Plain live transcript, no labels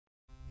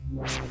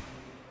Hey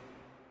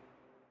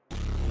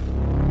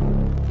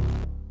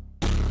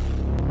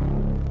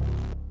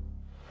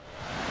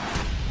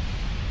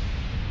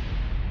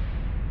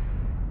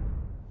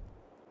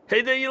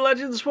there, you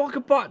legends!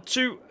 Welcome back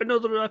to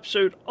another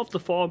episode of The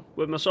Farm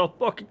with myself,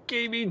 Bucket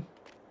Gaming.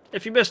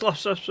 If you missed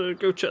last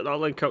episode, go check that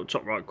link out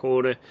top right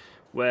corner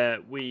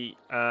where we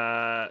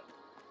cut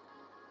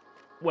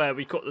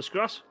this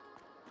grass.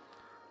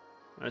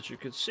 As you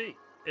can see,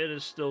 it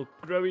is still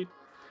growing.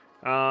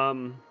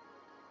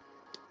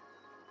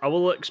 I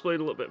will explain a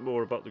little bit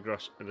more about the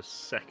grass in a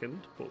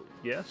second, but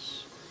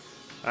yes.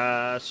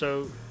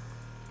 So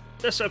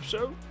this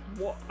episode,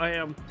 what I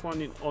am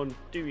planning on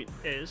doing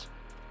is,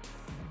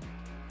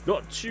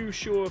 not too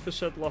sure if I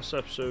said last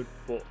episode,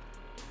 but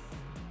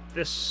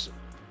this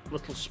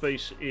little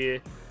space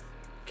here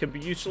can be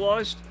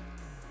utilised.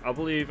 I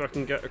believe I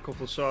can get a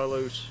couple of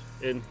silos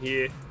in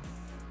here.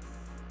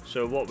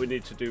 So what we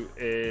need to do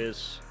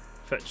is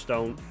fetch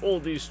down all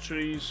these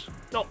trees.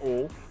 Not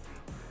all.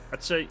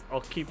 I'd say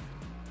I'll keep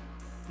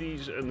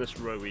these in this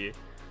row here,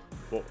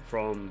 but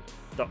from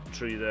that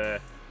tree there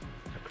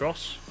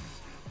across,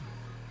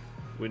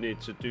 we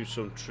need to do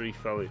some tree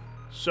felling.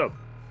 So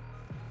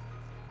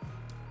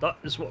that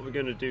is what we're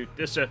going to do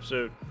this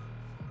episode,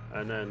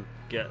 and then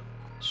get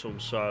some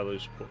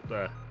silos put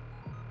there,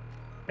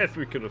 if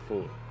we can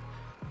afford.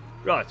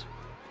 Right,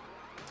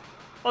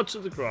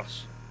 onto the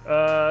grass.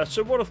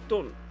 So what I've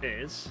done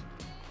is,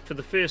 for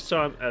the first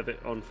time ever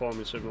on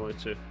Farming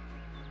Simulator,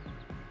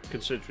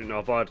 considering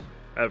I've had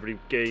every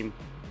game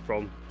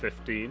from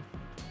 15,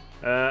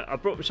 I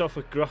brought myself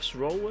a grass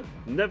roller.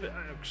 Never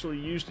actually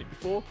used it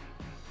before,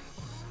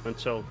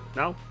 until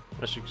now,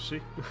 as you can see.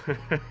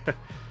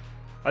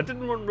 I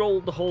didn't want to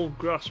roll the whole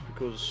grass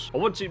because I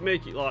wanted to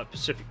make it like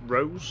Pacific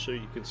rows, so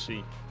you can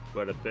see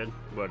where I've been,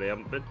 where I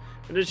haven't been.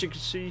 And as you can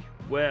see,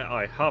 where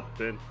I have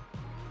been,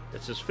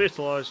 it says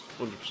fertilised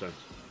 100%.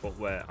 But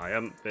where I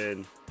haven't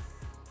been,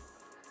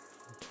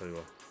 I'll tell you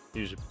what,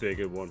 use a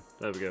bigger one.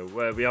 There we go.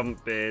 Where we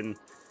haven't been,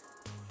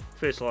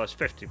 fertilised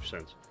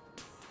 50%.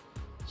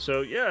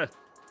 So yeah.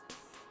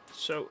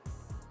 So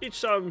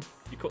each time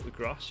you cut the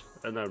grass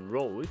and then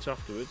roll it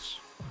afterwards,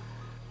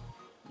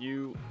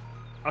 you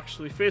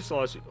actually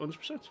fertilise it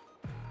 100%,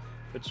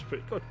 which is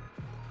pretty good.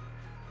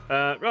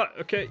 Right,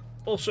 okay,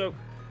 also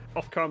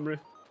off camera,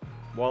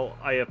 while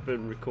I have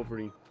been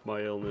recovering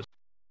my illness,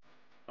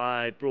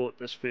 I brought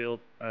this field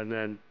and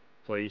then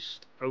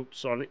placed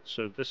oats on it,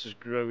 so this is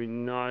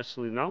growing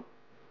nicely now.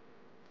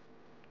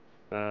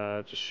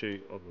 Just show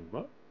you other than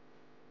that.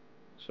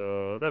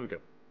 So there we go.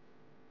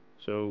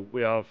 So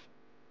we have,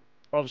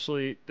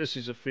 obviously this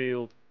is a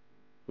field,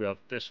 we have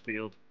this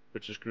field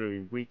which is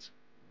growing wheat,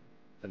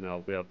 and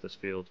now we have this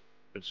field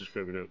which is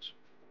growing oats.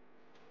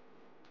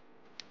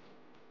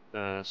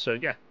 So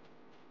yeah,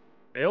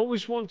 I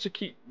always want to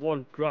keep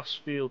one grass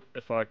field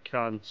if I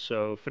can,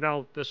 so for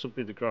now this will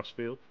be the grass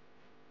field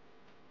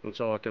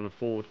until I can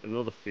afford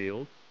another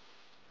field,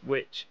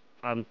 which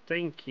I'm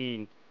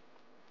thinking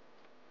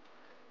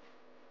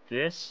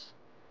this,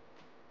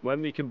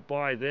 when we can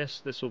buy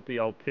this will be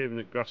our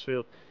permanent grass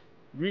field.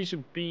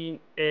 Reason being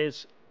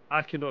is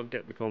I cannot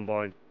get the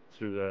combine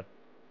through there,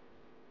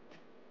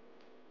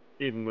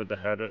 even with the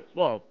header.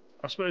 Well,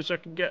 I suppose I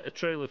can get a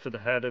trailer for the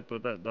header,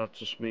 but that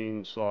just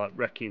means like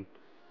wrecking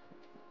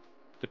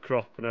the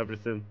crop and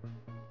everything,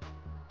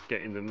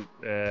 getting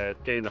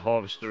the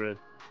harvester in,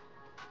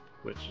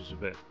 which is a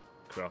bit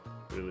crap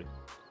really.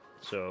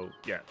 So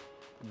yeah,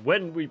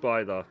 when we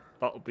buy that,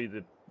 that'll be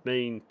the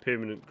main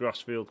permanent grass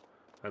field,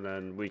 and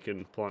then we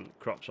can plant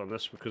crops on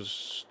this,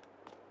 because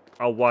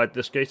how wide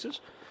this gate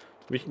is,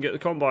 we can get the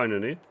combine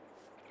in here.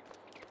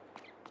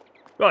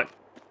 Right,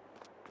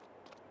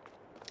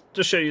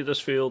 to show you this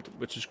field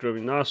which is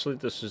growing nicely,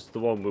 this is the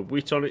one with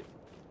wheat on it.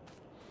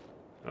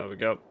 There we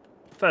go,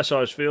 fair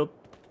sized field,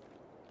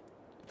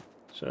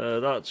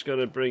 so that's going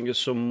to bring us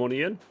some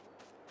money in.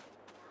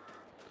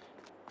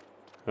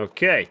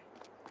 Okay,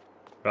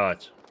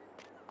 right,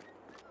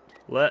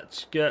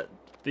 let's get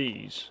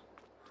these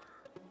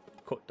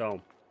cut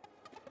down.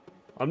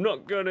 I'm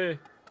not going to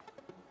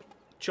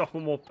chop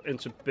them up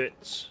into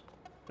bits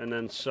and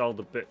then sell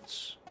the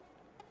bits.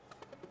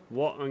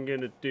 What I'm going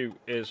to do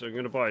is I'm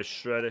going to buy a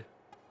shredder,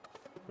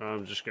 and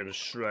I'm just going to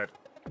shred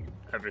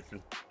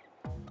everything,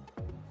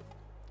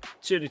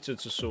 turn it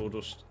into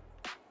sawdust.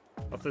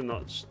 I think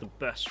that's the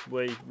best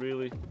way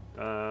really.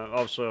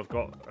 Obviously I've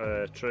got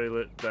a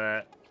trailer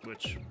there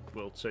which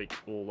will take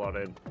all that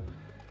in,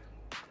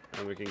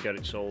 and we can get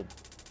it sold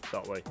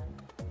that way.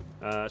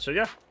 So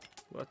yeah,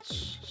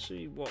 let's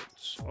see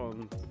what's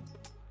on.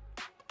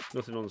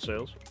 Nothing on the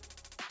sales.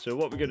 So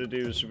what we're going to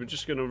do is we're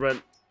just going to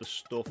rent the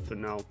stuff for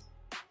now.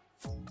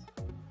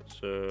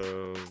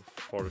 So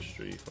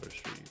forestry,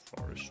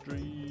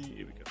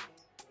 here we go.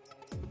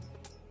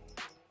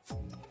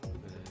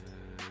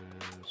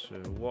 So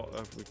what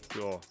have we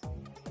got?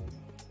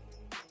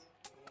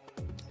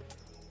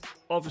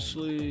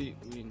 Obviously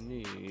we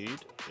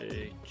need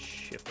a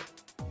chipper.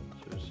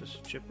 So is this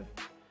a chipper?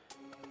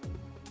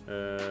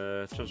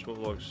 Transport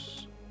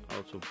logs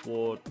out of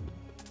board.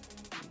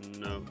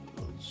 No,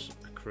 that's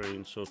a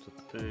crane sort of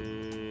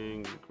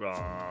thing.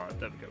 Right,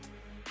 there we go.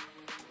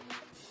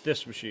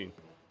 This machine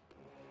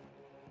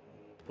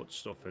puts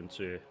stuff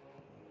into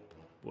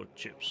wood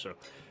chips. So,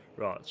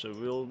 right, so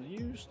we'll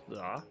use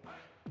that.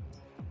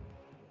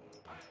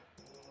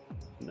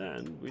 And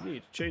then we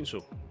need a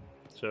chainsaw.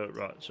 So,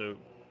 right, so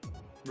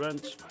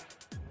rent.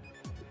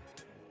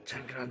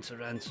 10 grand to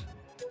rent.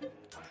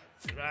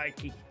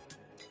 Crikey.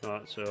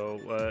 Right, so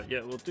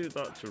yeah, we'll do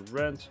that to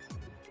rent.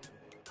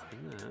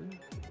 And then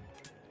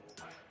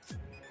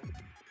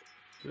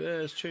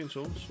there's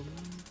chainsaws.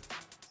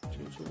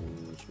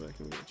 Chainsaws, where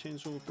can we get a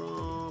chainsaw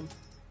from?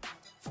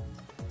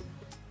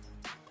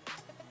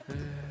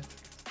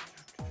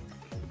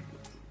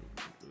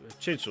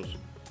 Chainsaws.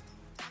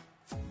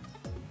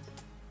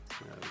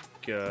 There we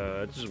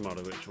go. It doesn't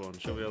matter which one.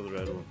 Shall we have the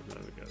red one? There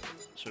we go.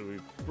 So we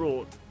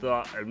brought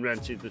that and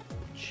rented the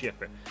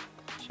chipper.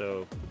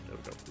 So there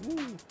we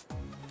go. Woo.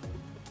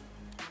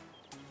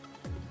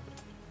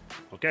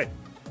 Okay.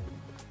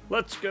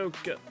 Let's go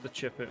get the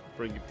chipper,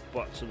 bring it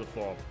back to the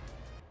farm,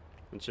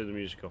 and see the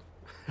music off.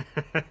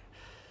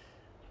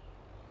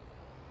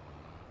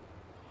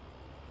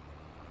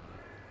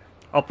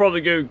 I'll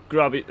probably go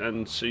grab it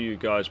and see you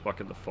guys back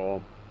at the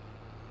farm.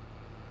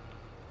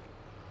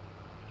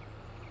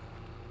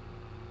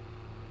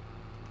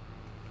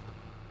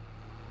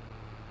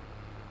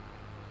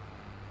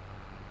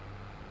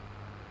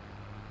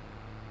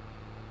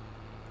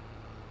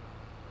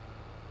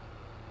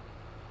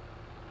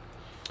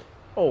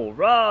 All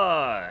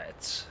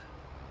right,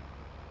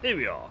 here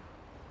we are,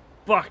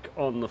 back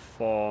on the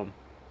farm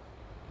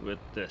with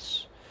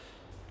this.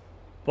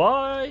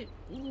 By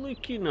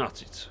looking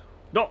at it,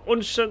 not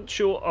 100%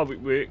 sure how it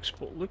works,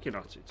 but looking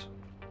at it,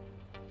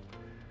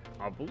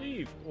 I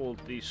believe all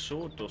the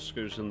sawdust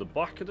goes in the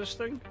back of this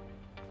thing.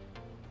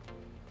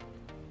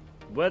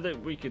 Whether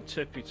we can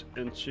tip it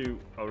into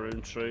our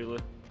own trailer,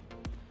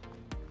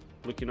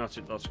 looking at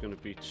it, that's going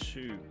to be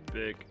too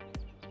big,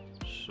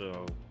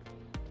 so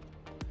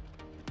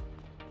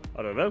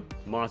I don't know,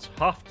 might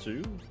have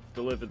to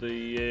deliver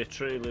the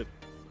trailer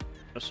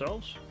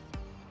ourselves.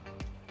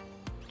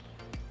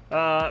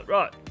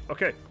 Right,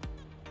 okay.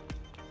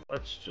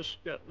 Let's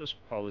just get this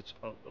pallet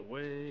out of the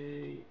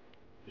way.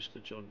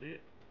 Mr. John Deere.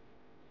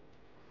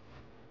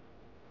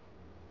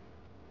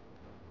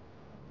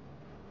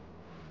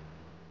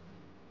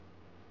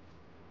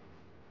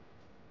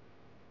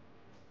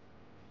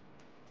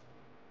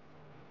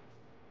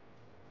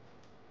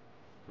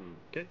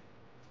 Okay.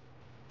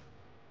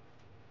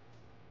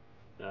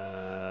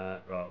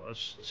 Right,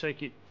 let's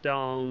take it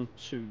down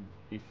to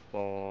the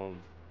farm.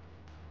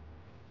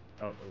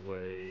 Out of the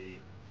way.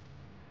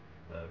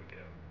 There we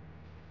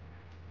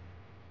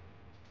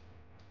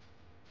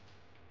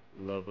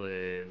go.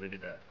 Lovely, look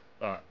at that.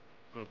 Right,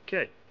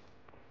 okay.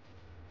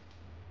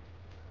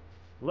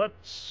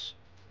 Let's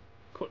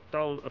cut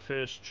down a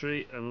first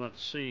tree and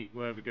let's see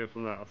where we go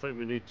from there. I think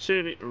we need to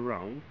turn it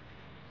around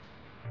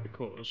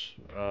because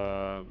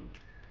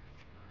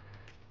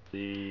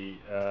the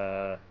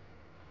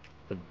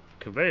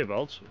conveyor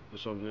belt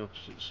is on the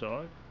opposite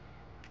side.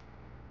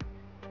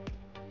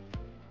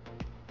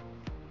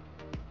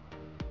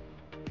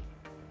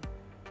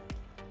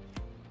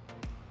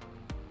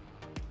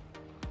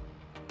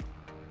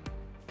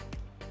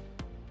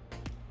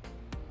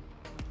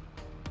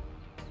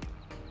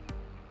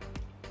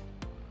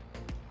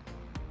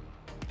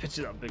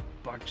 Pity that big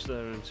bag's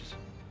there, isn't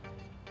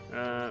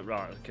it?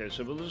 Right, okay,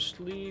 so we'll just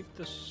leave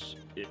this.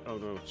 Oh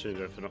no, turned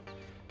everything up.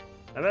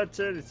 And then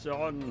turn it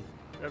on.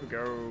 There we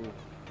go.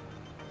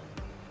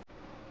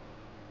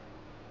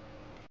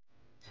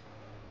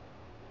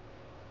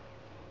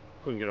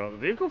 Couldn't get out of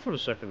the vehicle for a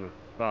second then.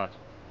 Right,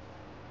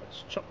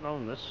 let's chop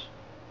down this.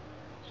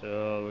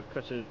 So we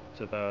cut it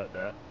to about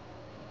there.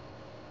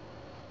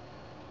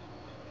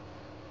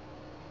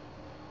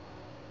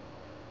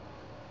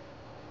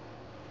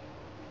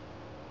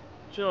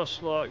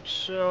 Just like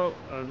so,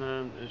 and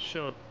then it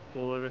should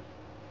pull over.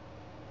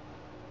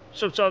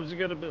 Sometimes you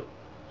get a bit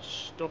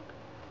stuck,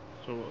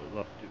 so what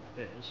we'll have to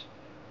do is,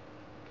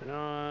 can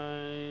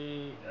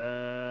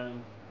I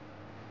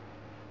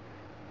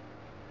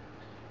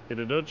get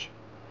a nudge?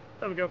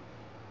 There we go.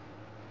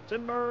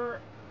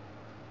 Timber.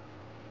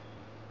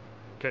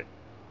 Okay.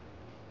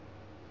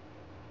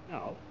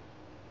 Now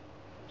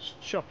let's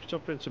chop it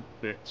up into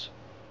bits.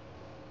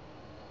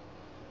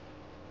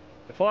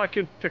 If I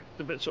could pick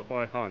the bits up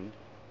by hand,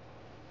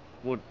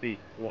 would be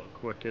a lot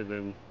quicker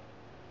than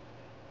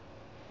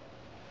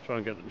try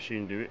and get the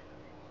machine to do it.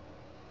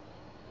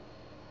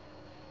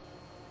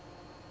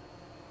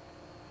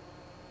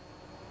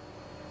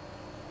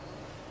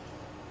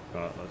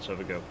 Right, let's have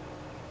a go.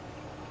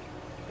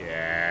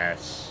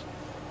 Yes,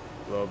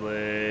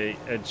 lovely.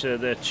 Into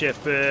the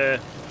chipper.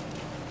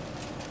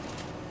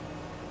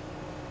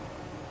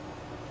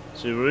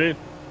 See what I mean? I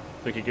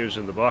think it goes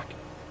in the back.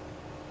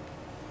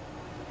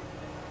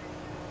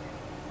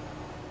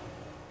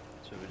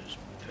 So we just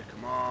pick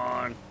them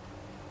on,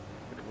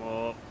 pick them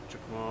up,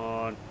 chuck them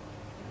on.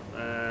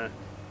 There.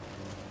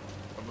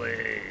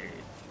 Lovely.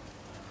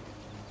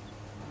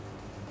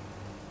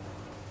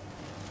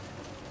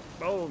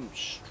 Boom,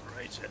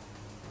 straight in.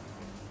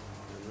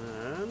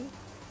 And then,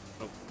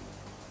 oh,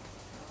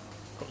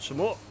 got some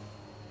more.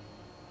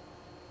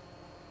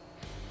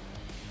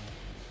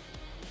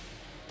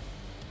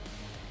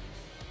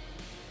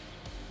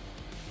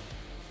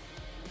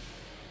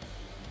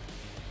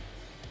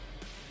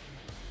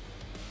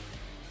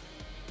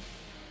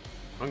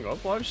 Hang on,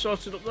 why have you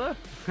started up there?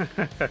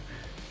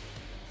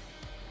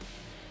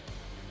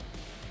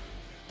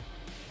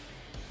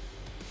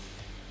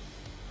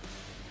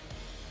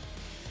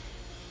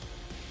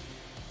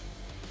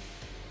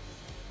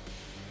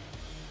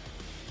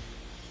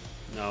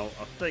 Now,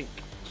 I think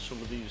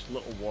some of these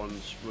little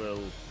ones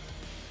will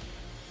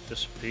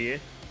disappear.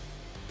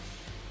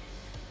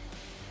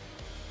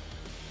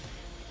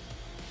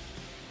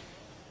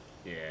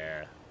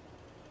 Yeah.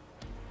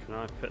 Can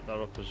I pick that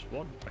up as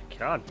one? I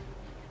can.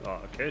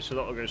 Right, okay, so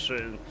that'll go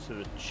straight into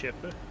the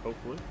chipper,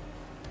 hopefully.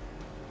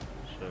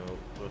 So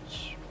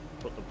let's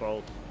put the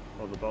bolt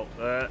on the bolt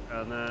there,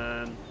 and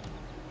then...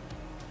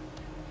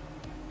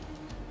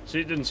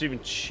 See, it didn't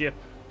even chip,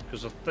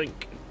 because I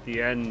think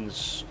the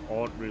ends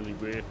aren't really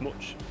worth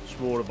much. It's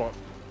more about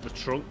the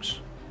trunks.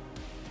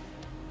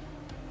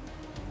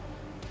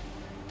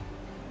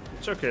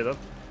 It's okay though.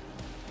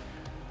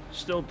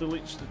 Still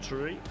deletes the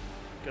tree,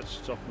 gets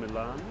it off my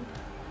land.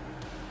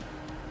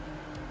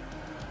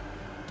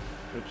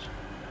 Oops.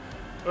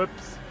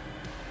 Oops.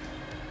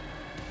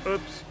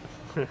 Oops.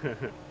 There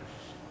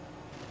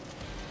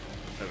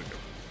we go.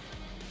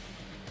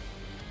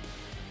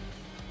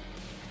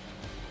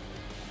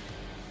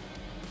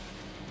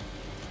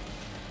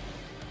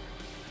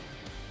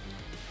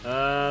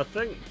 I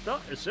think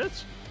that is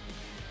it.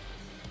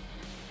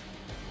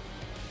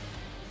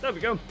 There we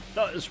go.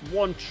 That is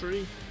one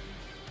tree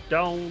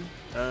down.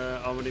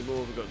 How many more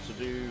have we got to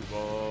do?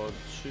 1,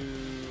 2.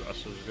 I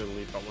said I was going to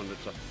leave that one at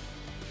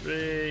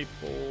 3,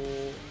 4,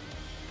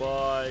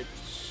 5,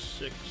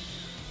 6,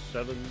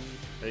 7,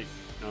 8,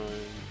 9,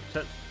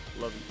 10,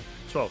 11,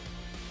 12.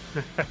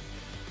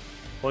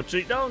 One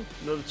tree down,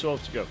 another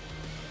 12 to go.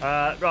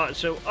 Right,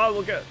 so I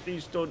will get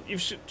these done.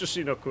 You've just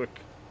seen how quick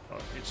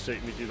it's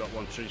taking me to do that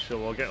one tree,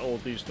 so I'll get all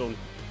these done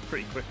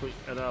pretty quickly,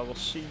 and I will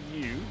see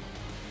you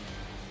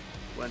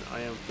when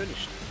I am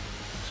finished.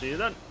 See you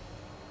then.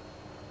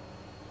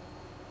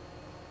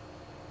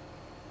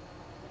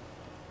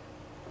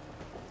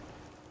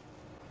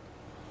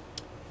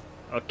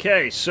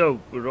 Okay, so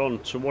we're on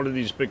to one of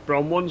these big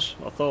brown ones.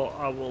 I thought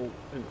I will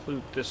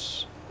include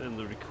this in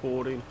the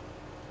recording.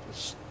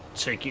 Let's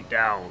take it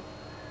down.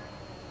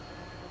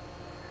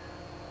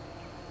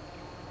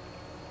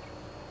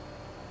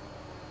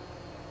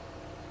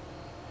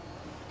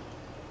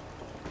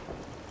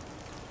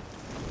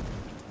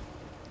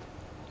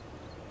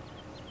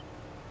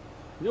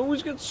 You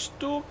always get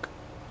stuck.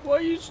 Why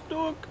are you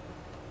stuck?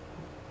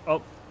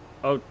 Oh,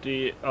 oh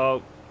dear.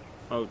 Oh,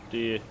 oh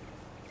dear.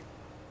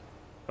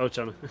 Oh,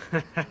 China.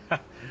 I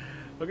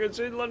can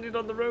see it landing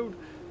on the road.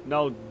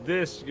 Now,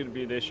 this is going to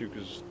be an issue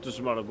because it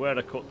doesn't matter where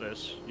I cut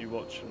this. You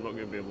watch, I'm not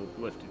going to be able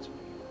to lift it.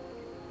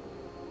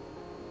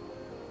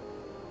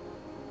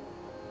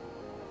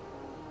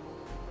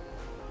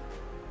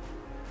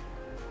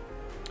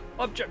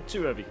 Object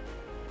too heavy.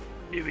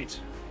 Knew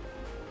it.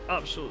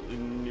 Absolutely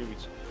knew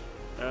it.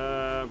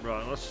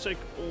 Right, let's take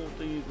all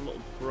the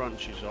little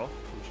branches off.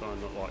 I'm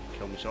trying not to like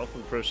kill myself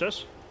in the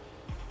process.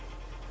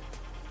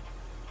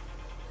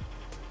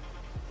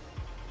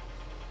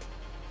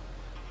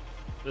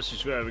 This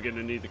is where we're going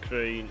to need the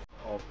crane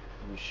of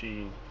the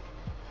machine.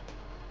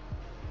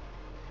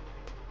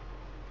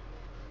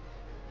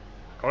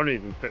 Can't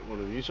even pick one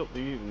of these up,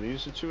 even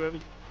these are too heavy.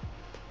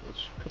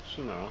 Let's cut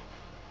some out.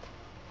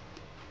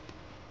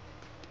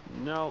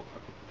 No, I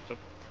can pick it up.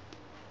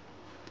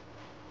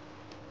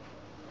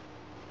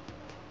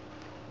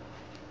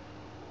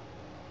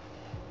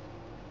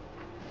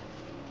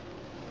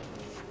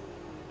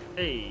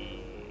 Hey,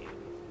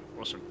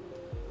 awesome.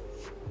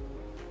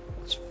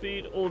 Let's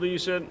feed all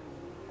these in,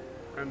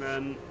 and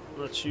then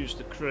let's use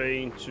the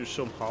crane to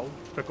somehow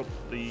pick up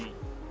the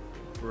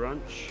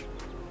branch.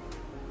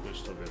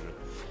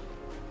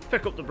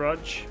 Pick up the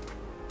branch,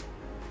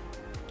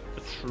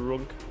 the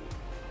trunk.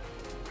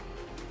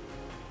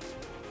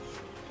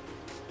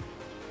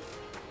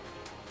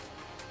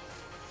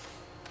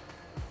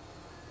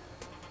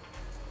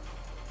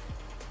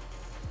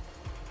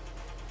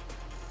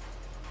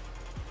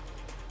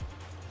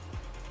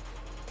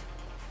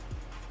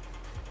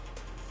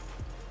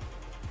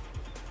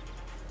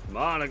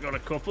 Man, I got a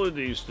couple of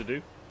these to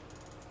do.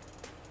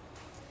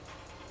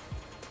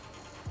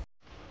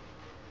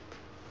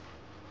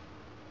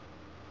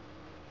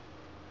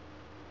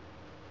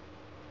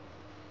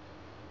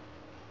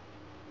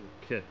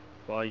 Okay,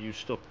 why are you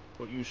stuck?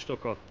 What are you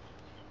stuck on?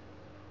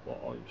 What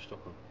are you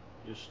stuck on?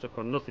 You're stuck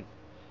on nothing.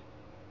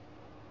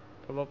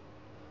 Come up.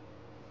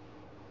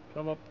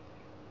 Come up.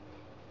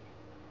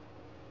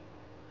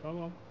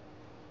 Come on.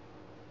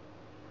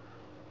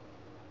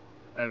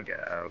 There we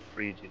go.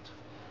 Freed it.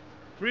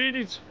 Freed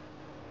it!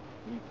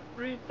 You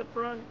freed the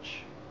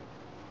branch.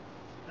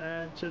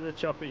 And to the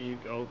chopper you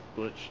go,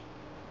 glitch.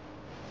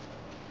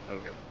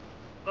 Okay.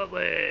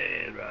 Lovely.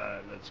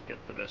 Right, let's get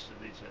the rest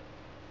of these in.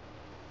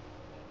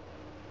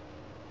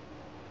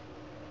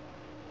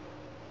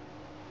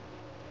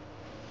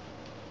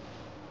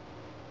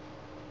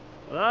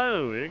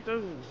 Oh,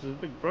 there's a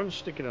big branch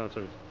sticking out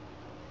of it.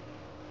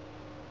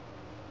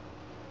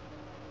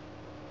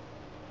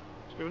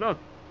 What's going on?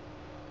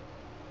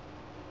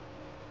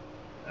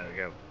 There we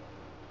go.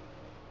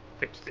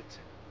 Fixed it.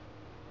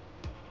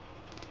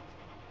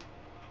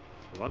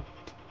 Come on.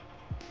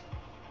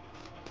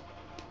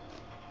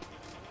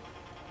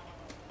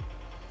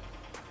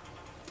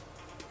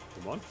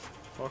 Come on.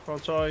 Why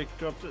can't I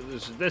grab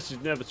it? This is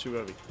never too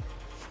heavy.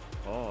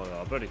 Oh,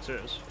 I bet it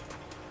is.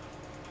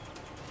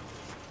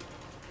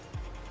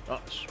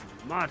 That's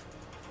mad.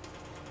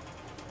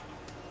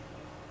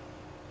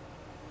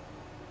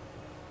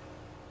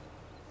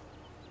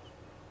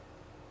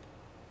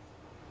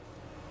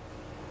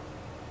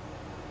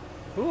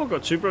 Oh, I've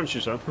got 2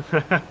 branches on.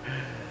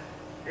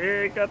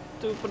 I got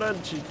 2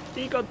 branches.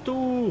 He got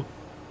 2.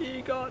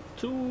 He got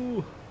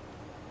 2.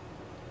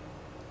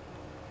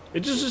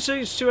 It doesn't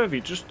say it's too heavy.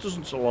 It just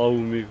doesn't allow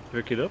me to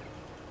pick it up.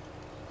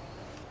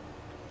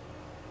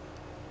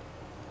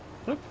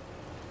 Nope.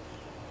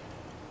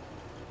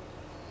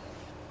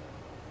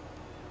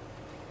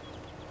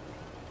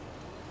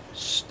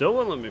 Still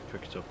won't let me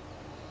pick it up.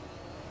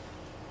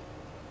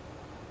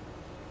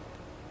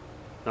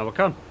 Now I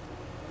can.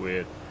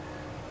 Weird.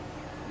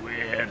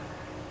 Weird.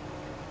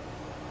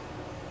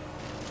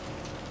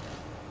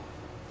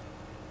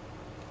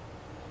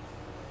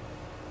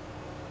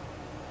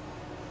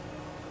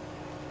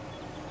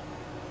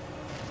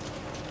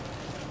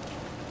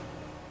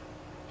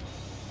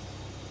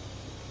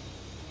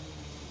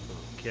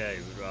 Okay,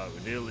 right,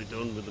 we're nearly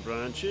done with the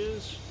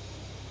branches.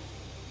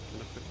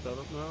 Can I pick that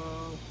up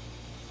now?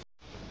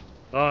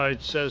 Oh,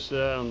 it says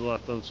there on the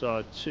left hand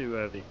side, too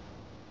heavy.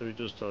 So it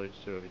does tell you it's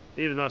too heavy.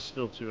 Even that's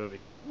still too heavy.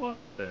 What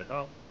the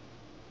hell?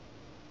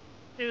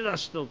 Even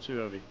that's still too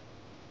heavy.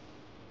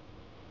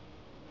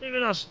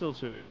 Even that's still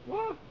too heavy.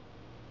 What?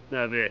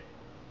 Never.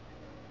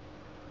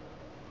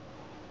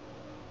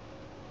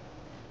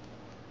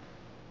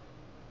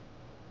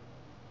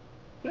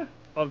 Yeah,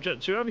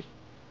 object too heavy.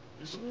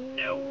 There's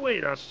no way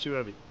that's too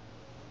heavy.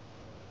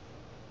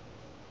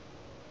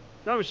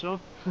 No, it's not.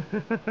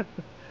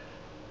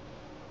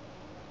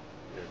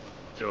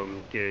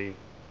 Dumb game.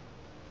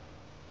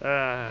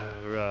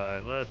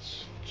 Right,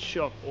 let's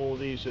chop all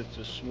these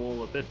into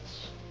smaller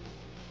bits.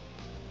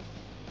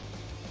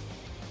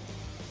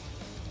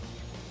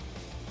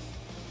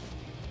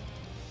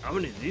 How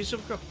many of these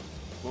have got?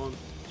 1,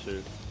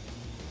 2,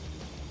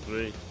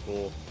 3,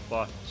 4,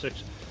 5,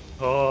 6.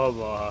 Oh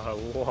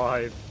my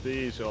life,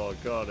 these are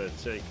gonna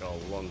take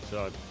a long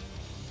time.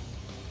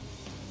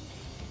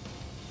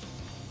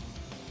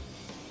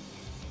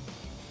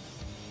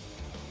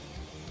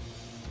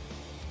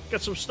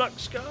 Get some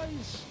snacks,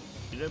 guys.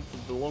 You're in for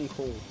the long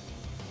haul.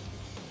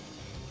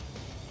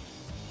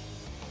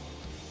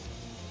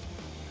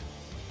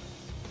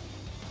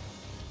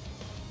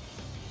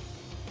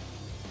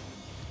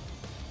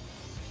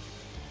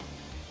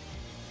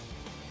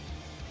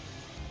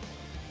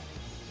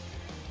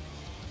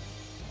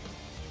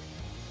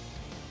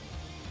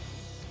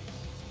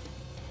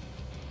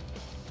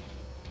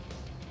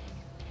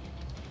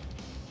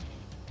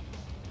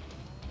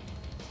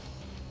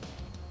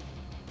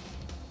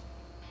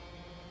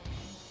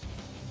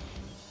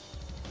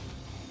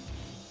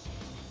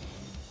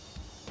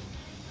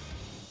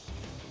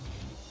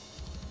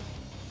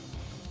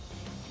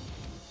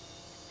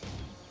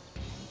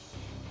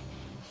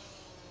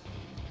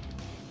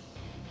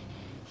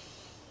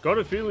 Got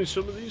a feeling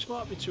some of these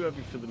might be too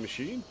heavy for the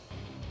machine.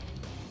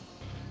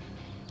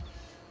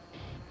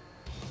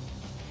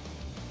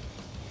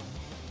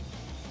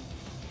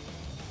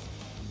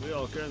 We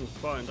are going to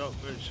find out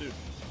very soon.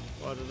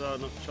 Why did I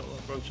not chop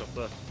that branch up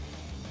there?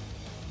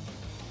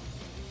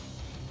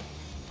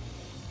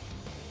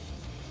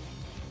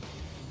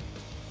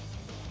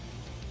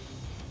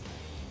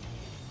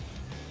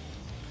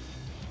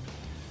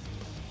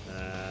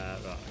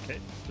 Right, okay,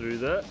 through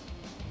there.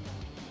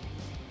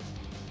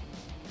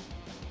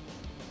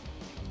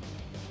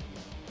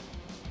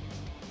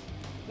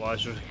 Why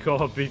is there a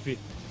car beeping?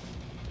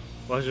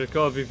 Why is there a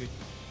car beeping?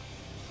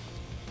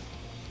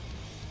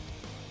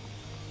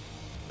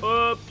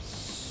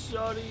 Oops,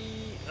 sorry.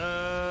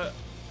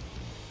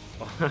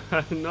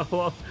 No.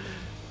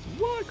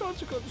 Why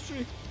can't I cut the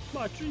tree?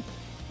 My tree.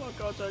 Why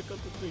can't I cut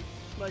the tree?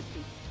 My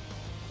tree.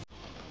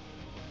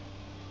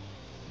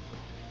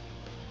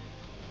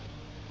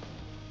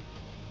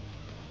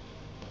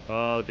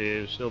 Oh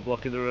dear, still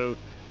blocking the road.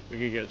 We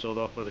can get told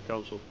off by the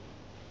council.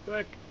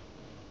 Quick.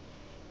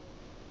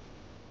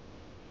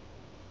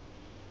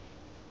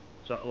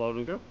 Is that allowed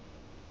and go?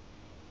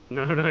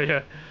 No, no,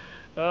 yeah.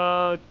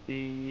 Oh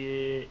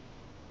dear.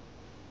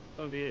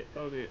 Oh dear,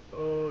 oh dear,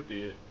 oh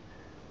dear.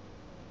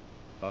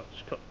 Oh,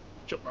 just cut.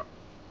 Chop that.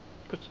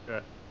 Cut it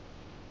there.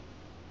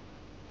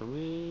 Can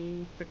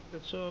we pick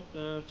this up?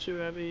 No, too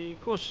heavy.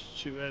 Of course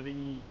it's too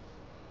heavy.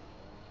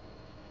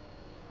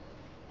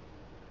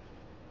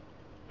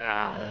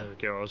 Ah, there we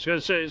go. I was going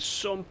to say at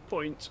some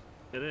point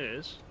it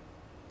is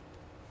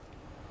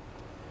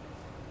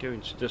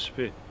going to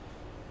disappear.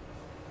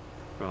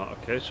 Right,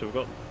 okay, so we've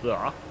got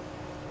that.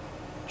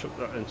 Chuck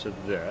that into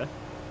there.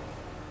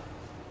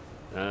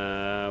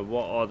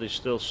 What are they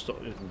still stuck?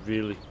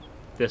 Really?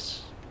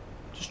 This?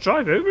 Just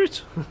drive over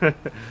it. I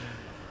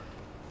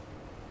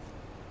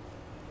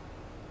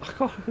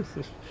can't.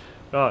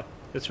 Right,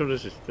 which one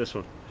is it? This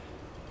one.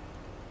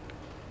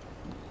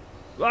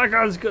 I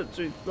can't cut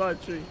tree.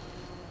 Right tree.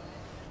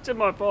 It's in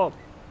my palm.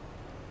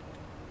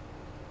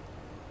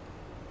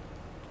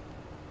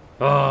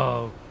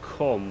 Oh,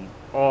 come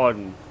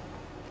on.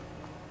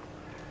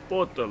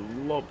 What the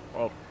love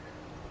of.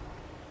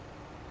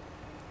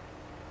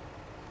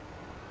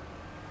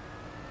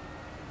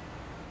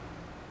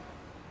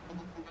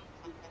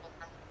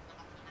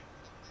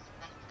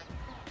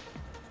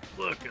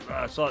 Look at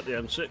that, it's like the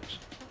M6.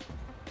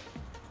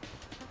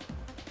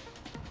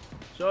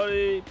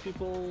 Sorry,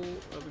 people.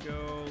 There we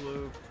go,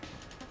 Luke.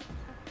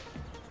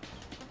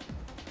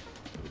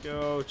 There we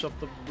go, it's up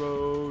the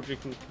road. You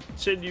can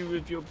continue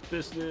with your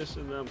business,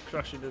 and I'm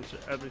crashing into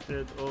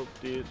everything. Oh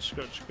dear,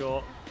 scratch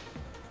car.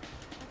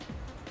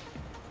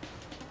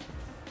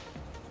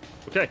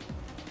 Okay.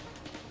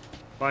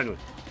 Finally.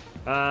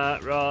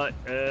 Right,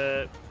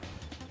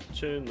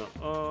 turn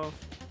that off.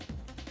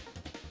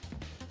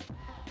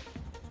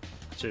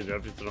 Turn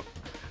everything off.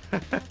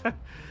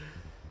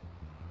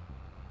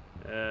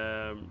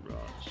 Right,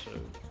 so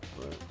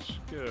let's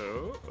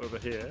go over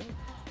here.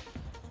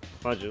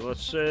 Imagine,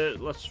 let's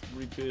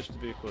reverse the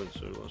vehicle in,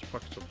 so let's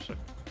pack it up a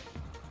second.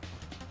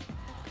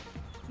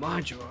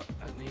 Mind you,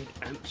 I need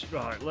empty.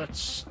 Right,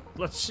 let's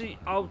see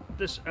how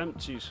this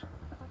empties.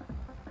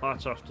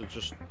 Might have to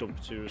just dump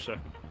it to a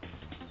second.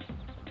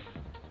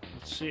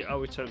 Let's see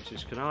how it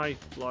empties. Can I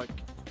like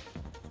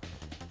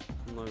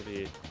unload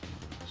here?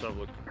 Let's have a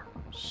look.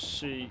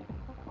 See.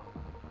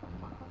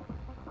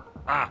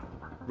 Ah,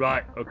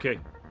 right. Okay.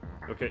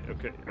 Okay.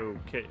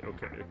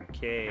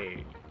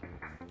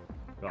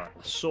 Right,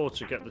 I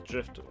sort of get the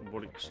drift of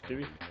what it's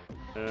doing.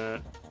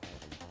 This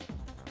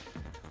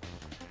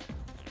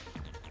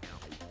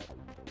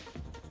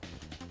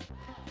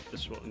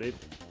is what I need.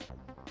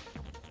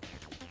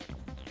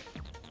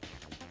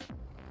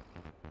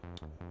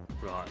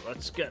 Right,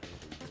 let's get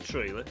the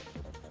trailer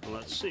and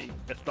let's see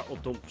if that'll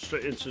dump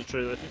straight into the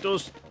trailer. If it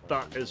does,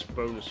 that is a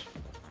bonus.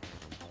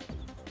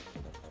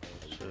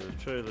 So the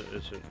trailer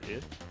is in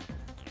here.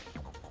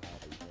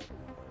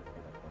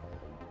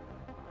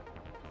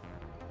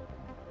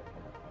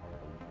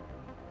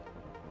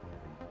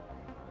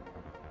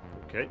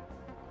 Okay.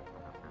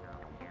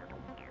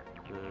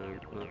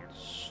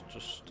 Let's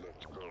just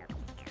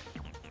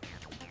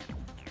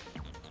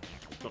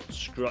not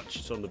scratch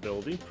it on the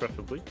building,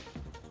 preferably.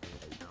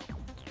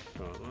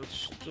 Right,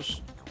 let's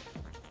just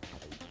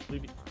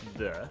leave it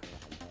there.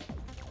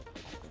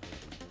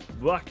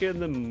 Back in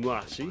the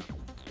Massey.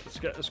 Let's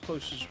get as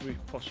close as we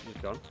possibly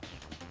can.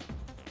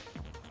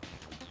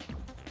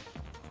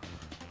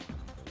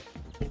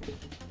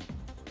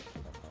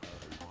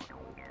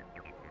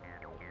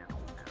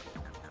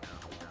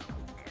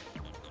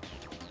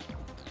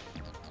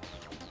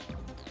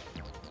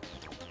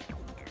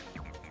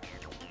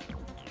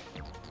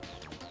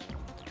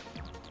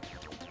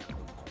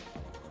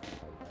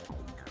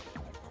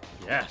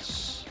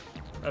 Yes,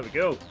 there we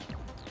go.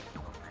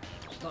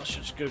 So that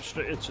should go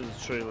straight into the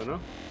trailer now.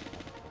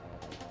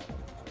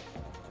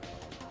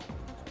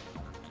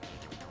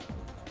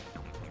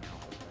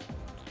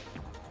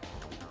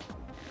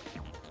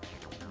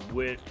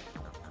 Wait.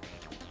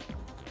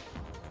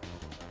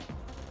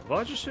 Have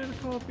I just seen the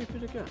car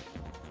beeping again?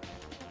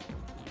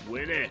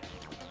 Winnie!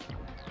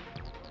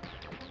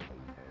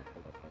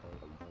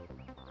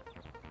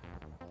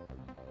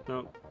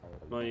 No,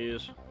 my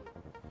ears.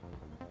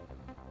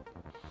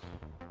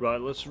 Right,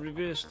 let's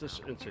reverse this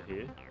into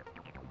here.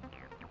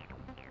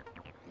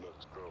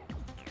 Let's go.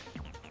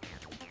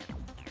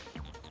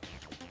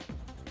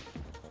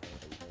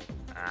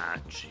 Ah,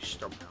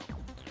 3-stump.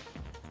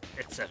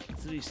 It's a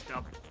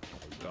 3-stump.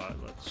 Right,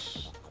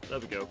 there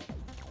we go.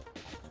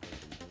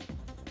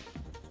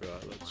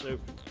 Right, let's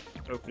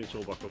open it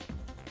all back up.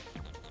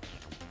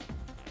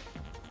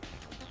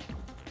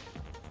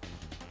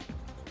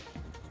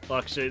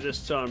 Like I say,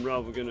 this time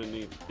round we're going to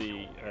need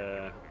the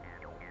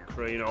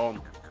crane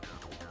arm.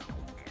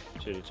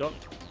 Turn it on.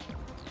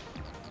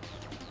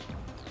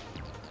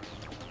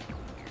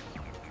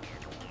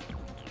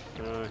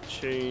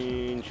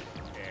 Change.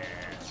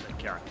 Yes, I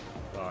can.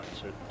 Right,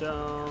 so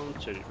down,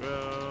 turn it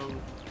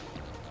round.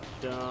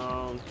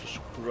 Down, just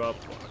grab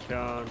what I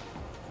can.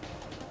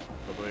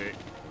 Probably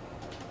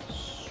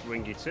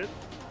swing it in.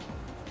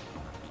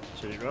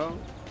 Turn it round.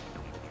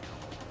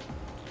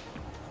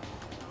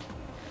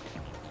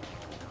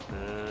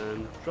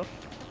 And drop.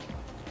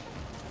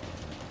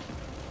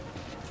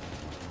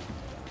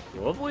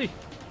 Lovely.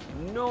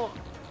 Not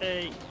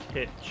a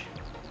hitch.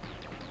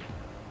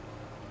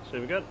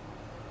 Same again.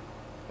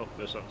 Oh,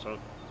 there's that time.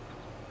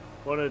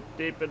 Water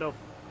deep enough.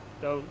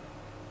 Down.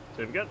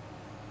 Same again.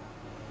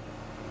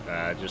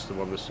 Just the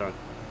one this time.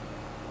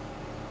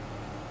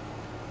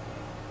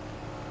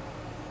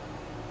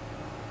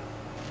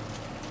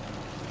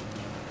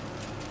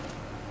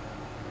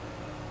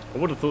 I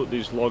would have thought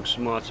these logs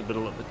might have been a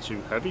little bit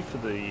too heavy for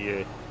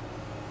the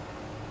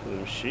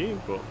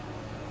machine, but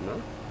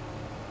no.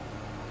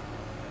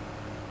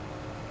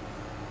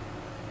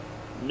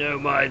 No,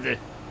 neither.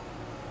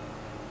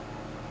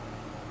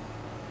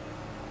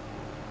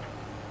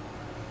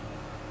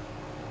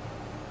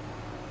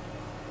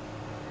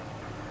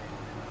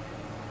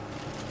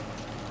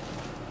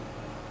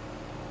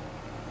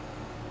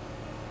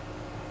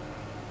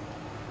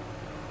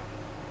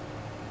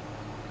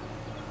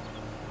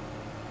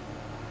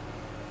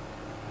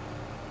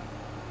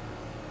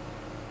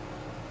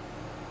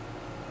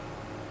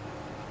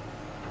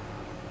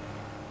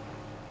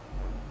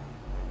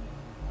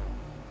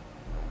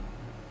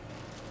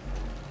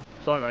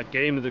 It's like that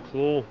game of the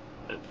claw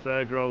at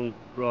fairground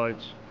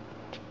rides,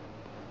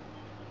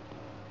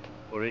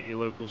 or at your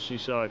local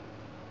seaside.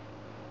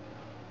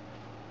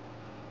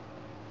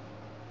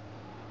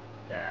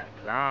 The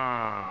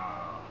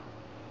claw.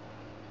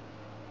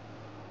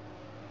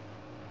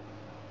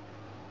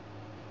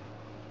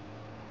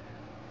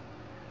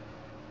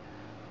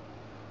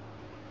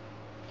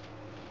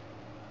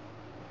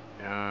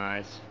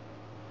 Nice.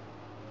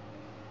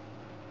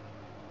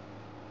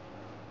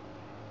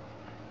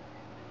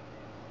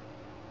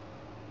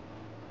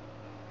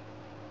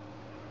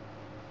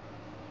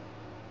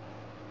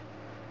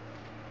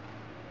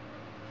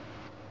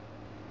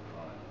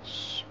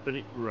 Spin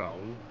it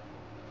round.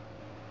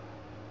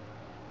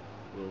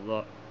 Will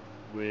that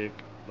work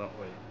that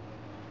way?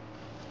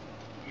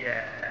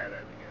 Yeah,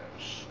 there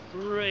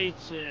we go.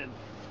 Straight in.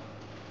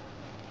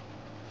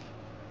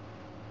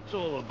 It's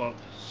all about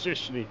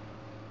positioning.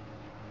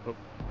 Oh,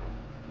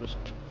 this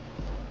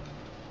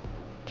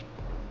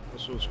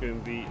one's going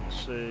to be the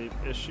same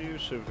issue,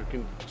 so if we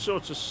can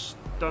sort of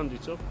stand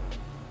it up.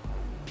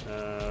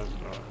 Right.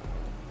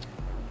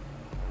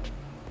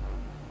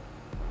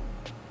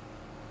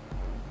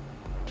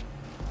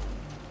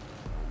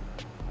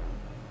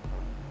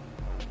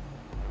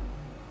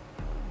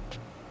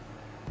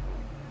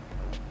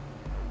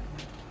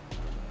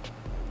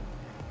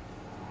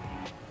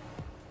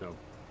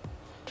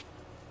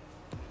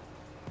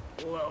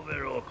 A little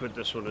bit awkward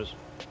this one is.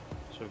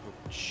 So if we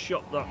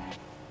chop that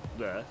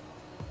there.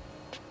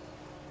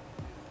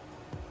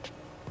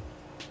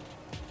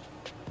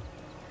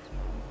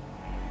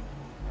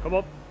 Come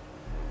on.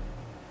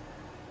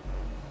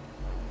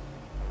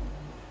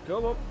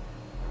 Come on.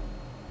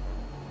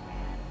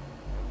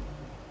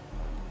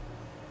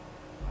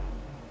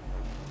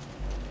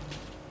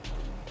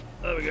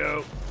 There we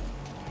go.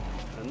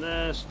 And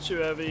there's too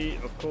heavy,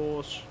 of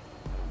course.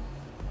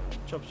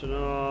 Chops it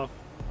off.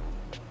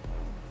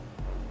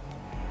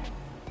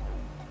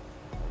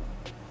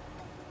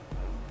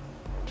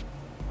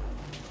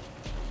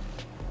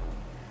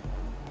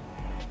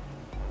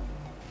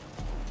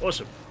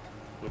 Awesome.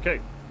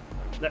 Okay,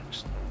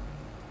 next.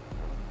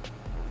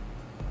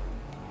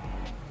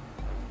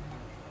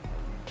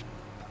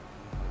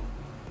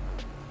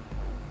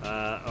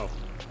 Oh,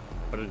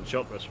 I didn't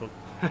chop this one.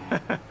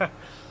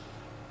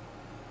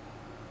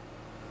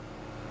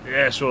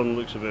 Yeah, this one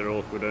looks a bit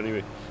awkward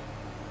anyway.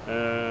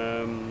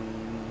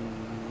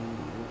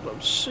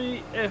 Let's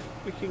see if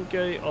we can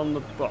get it on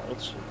the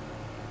bolt.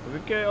 If we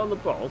get it on the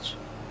bolt.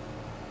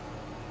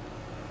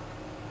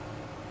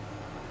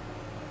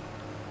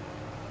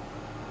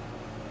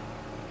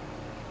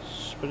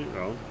 Spin it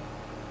round.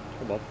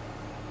 Come on.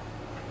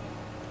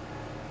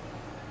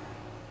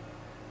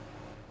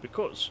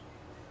 Because,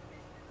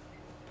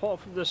 apart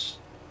from this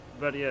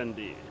very end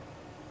here,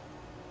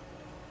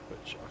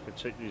 which I can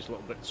take these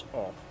little bits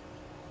off.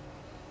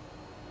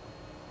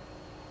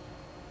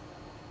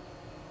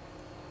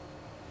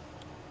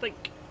 I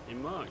think it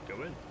might go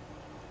in.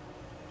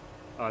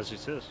 As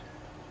it is.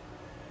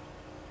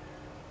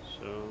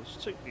 So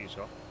let's take these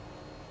off.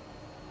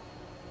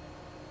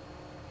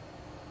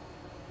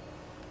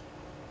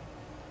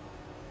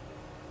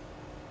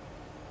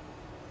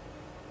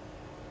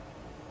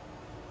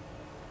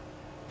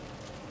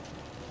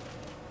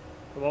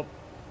 Come on.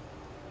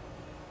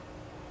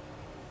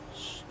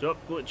 Stop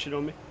glitching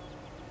on me.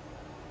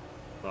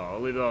 Oh,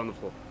 I'll leave that on the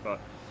floor. Right.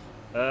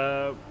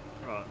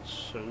 Right,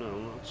 so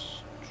now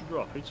let's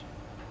drop it.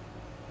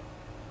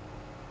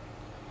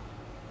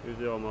 Move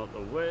the arm out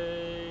the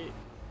way.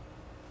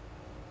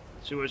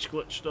 See where it's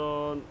glitched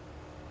on.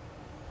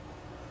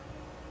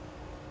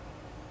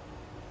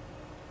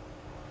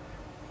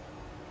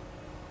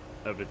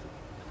 Everything.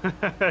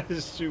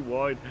 It's too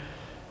wide.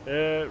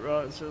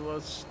 Right, so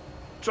let's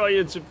try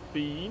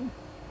intervene.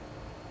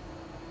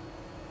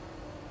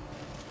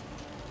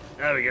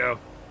 There we go.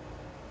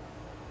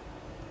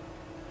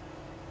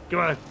 Come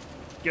on,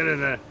 get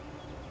in there.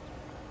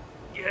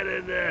 Get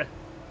in there.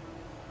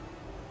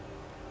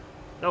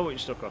 Now what you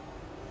stuck on.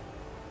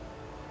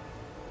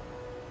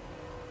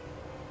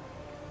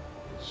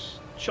 Let's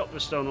chop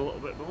this down a little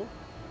bit more.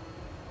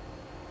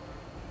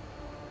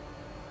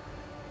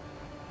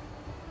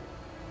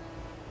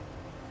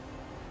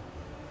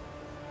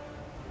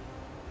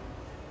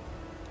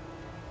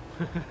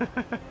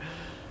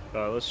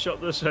 Right, let's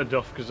chop this end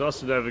off because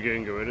that's never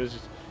going to go in, is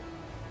it?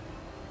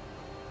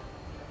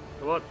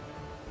 Come on.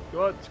 Come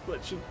on, it's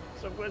glitching.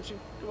 Stop glitching.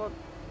 Come on.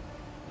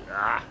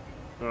 Ah,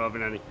 not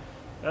having any.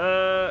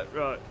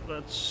 Right,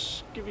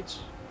 let's give it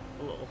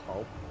a little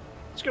help.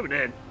 It's going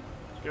in.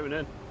 It's going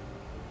in.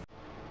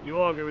 You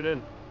are going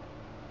in.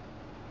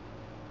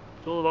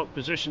 It's all about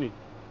positioning.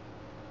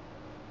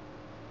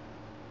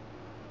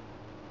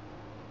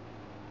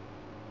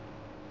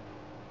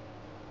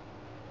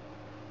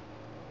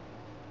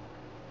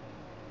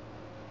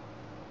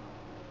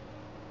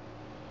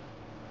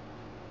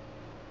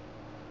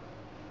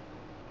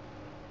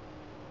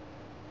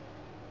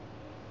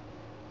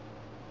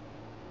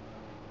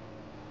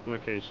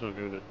 Okay, it's not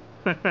going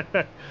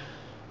in.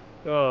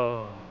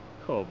 Oh,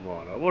 come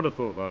on. I would have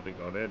thought that had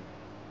gone in.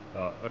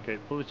 Okay,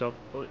 pull it up,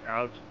 pull it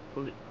out,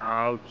 pull it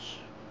out.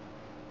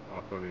 I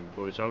can't even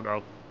pull it out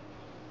now.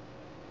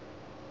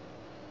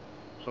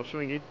 Stop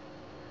swinging.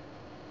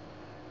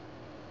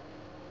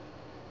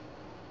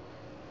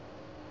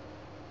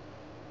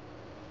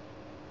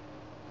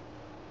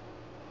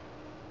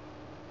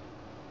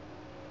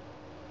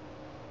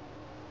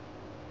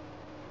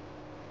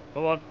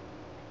 Come on.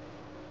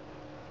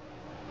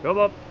 Come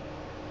on.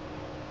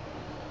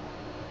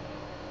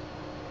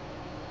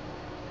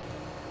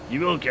 You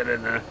will get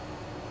in there.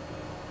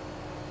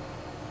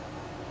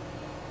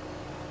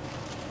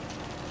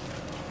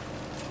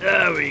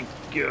 There we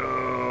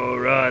go.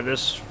 Right,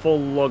 this full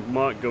log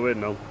might go in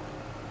now.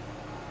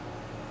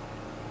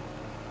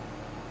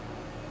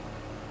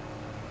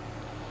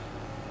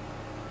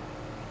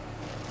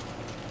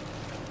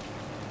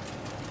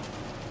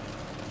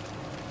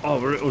 Oh,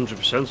 we're at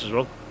 100% as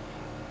well.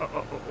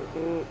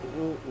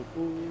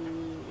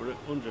 We're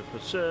at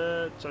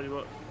 100%. Tell you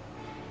what.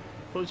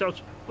 Pull it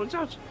out. Pull it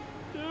out.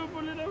 Yeah,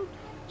 pull it out.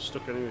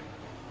 Stuck anyway.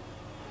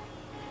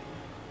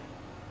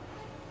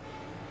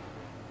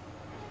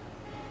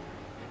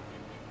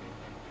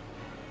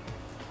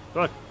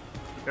 Come on.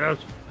 Get out.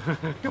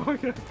 Come on,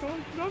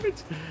 grab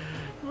it.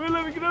 Come on,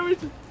 let me grab it.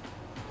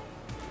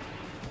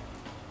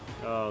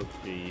 Oh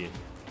dear.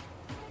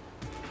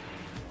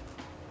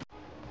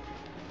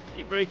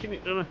 Keep breaking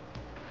it, don't I?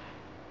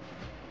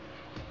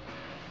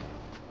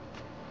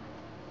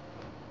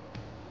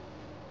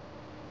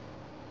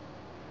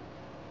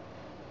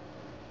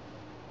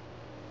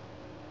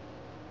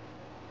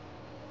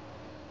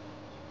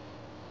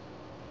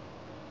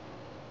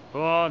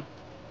 Come on.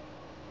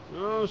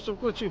 No,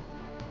 stop glitching.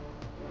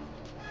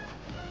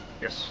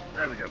 Yes,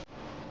 there we go.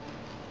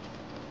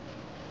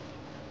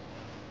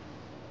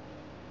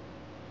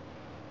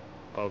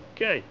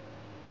 Okay.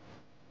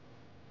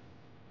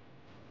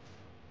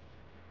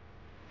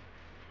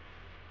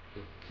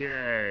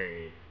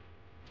 Okay.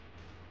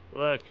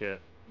 Look at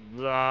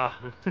that.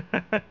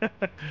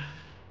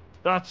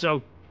 That's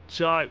how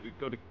tight we've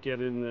got to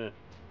get in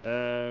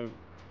there.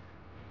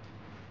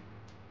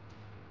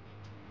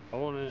 I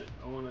wanna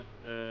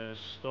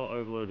start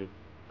overloading.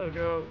 There we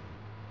go.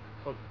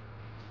 Oh.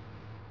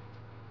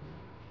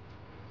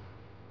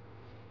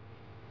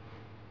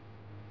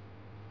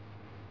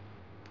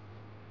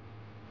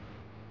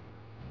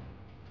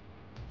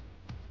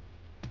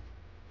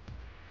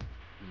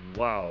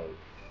 Wow.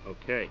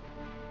 Okay.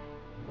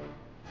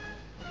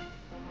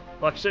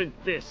 Like I said,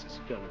 this is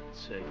gonna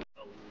take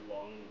a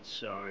long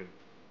time.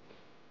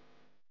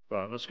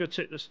 Right, let's go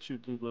take this to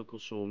the local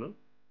sauna.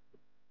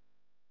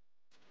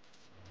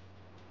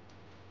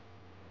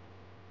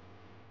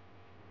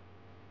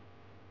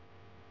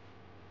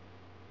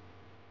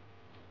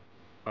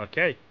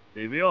 Okay,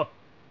 here we are.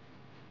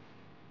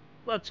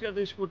 Let's get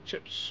these wood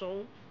chips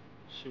sold.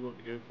 See what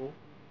they go for.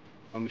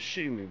 I'm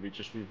assuming we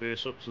just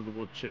reverse up to the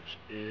wood chips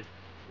here.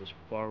 This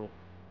barrel.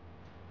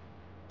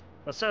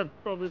 I said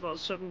probably about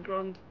 7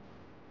 grand.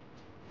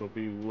 Could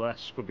be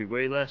less, could be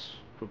way less,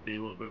 could be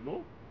a little bit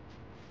more.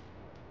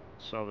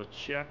 Let's have a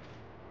check.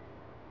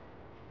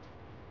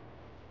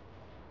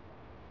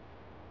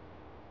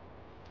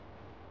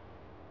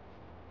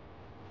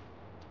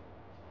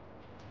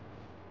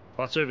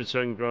 That's over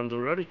 10 grand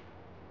already.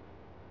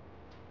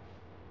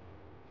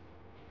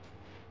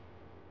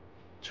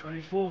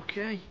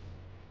 24k.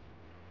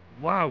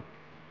 Wow.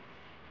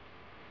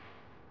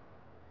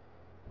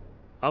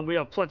 And we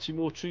have plenty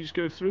more trees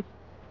go through.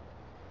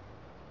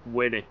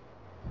 Winning.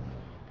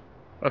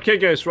 Okay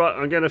guys, right,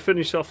 I'm going to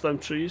finish off them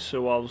trees,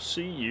 so I'll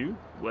see you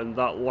when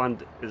that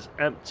land is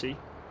empty,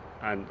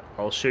 and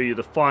I'll show you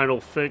the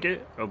final figure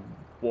of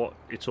what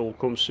it all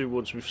comes to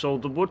once we've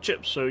sold the wood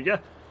chips. So yeah,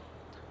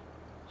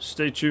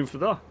 stay tuned for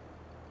that.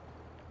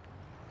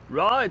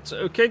 Right,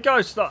 okay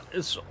guys, that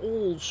is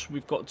all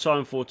we've got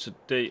time for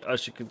today.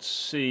 As you can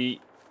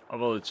see,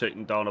 I've only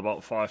taken down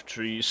about 5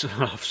 trees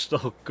and I've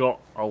still got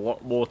a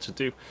lot more to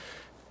do.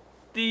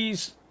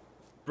 These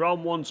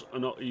brown ones are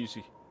not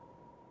easy.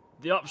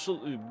 They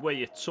absolutely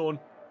weigh a ton.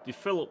 They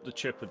fill up the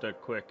chipper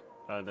dead quick,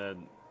 and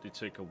then they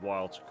take a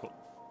while to cut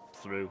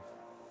through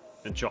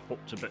and chop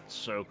up to bits.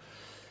 So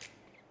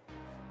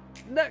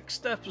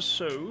next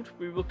episode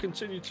we will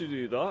continue to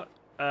do that.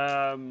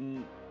 I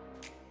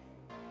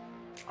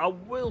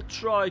will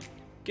try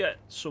get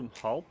some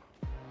help.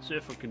 See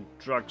if I can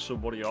drag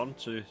somebody on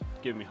to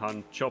give me a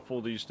hand, chop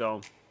all these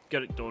down,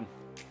 get it done.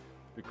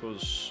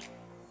 Because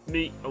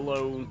me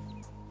alone,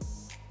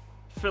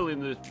 filling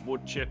the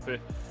wood chipper,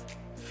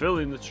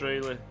 filling the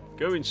trailer,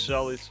 going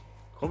sell it,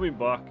 coming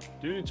back,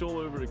 doing it all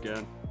over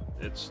again.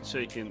 It's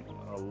taking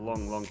a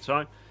long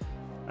time.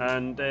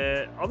 And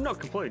I'm not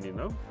complaining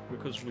though,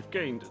 because we've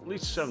gained at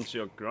least 70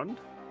 odd grand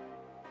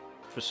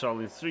for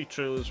selling 3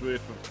 trailers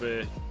worth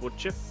of wood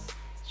chip.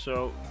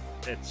 So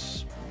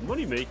it's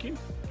money making.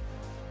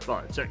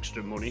 Well, it's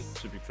extra money,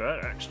 to be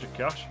fair, extra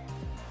cash.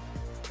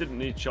 Didn't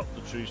need to chop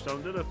the trees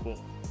down, did it? But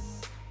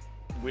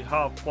we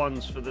have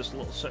plans for this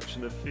little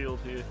section of field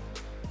here.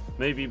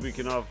 Maybe we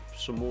can have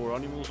some more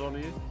animals on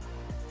here.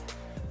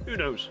 Who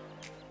knows?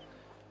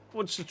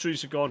 Once the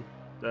trees are gone,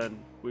 then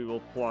we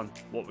will plan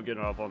what we're going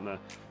to have on there.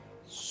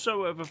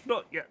 So if I've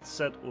not yet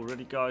said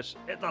already, guys,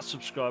 hit that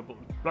subscribe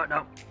button right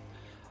now.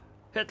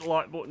 Hit the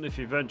like button if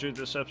you've enjoyed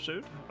this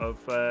episode of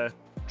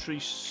tree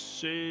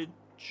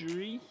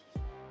surgery.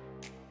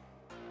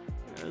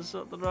 Is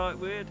that the right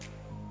word?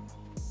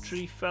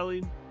 Tree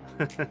felling?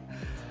 Hit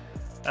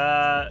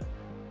the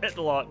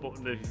like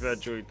button if you've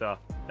enjoyed that.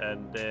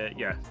 And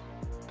yeah,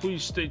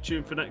 please stay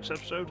tuned for next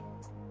episode.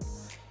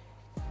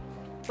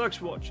 Thanks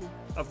for watching.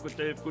 Have a good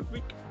day, have a good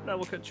week. And I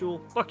will catch you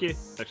all back here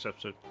next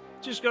episode.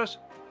 Cheers, guys.